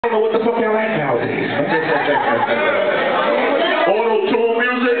I don't know what the fuck y'all at nowadays. Auto-tune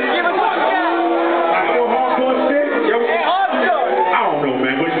music? Like more hardcore shit? Yo, I don't know,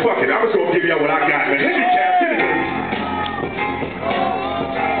 man, but fuck it. I'm just gonna give y'all what I got, man. Hit it, Cap. Hit it.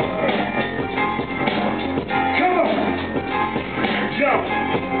 Come on. Yo.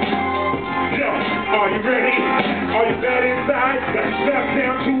 Are you ready? Are you bad inside? Got you strapped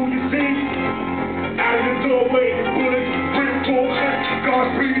down to your seat. Out of the doorway, bullets, brim bullshit.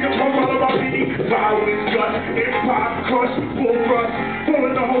 Godspeed, the pump all of my pity. Violence, gut, empire, crush, bull rush.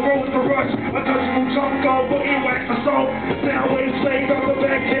 Pulling the whole road to rush. Untouchable chunk dog, boogie, wax the soul. Sound waves, slaves on the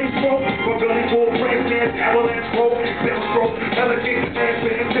back, case smoke. My belly full, press dance, avalanche smoke. Bell stroke, elegant,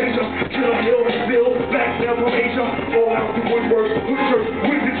 fantasia. Kill hill, still, black devil, Asia. All out the woodwork, with church,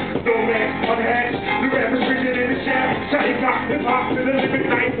 witness. No man, unhatched. The rappers rigid in the shaft. Shotty pop, hip hop, to the living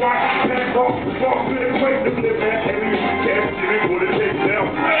night watch. Back off, walk to the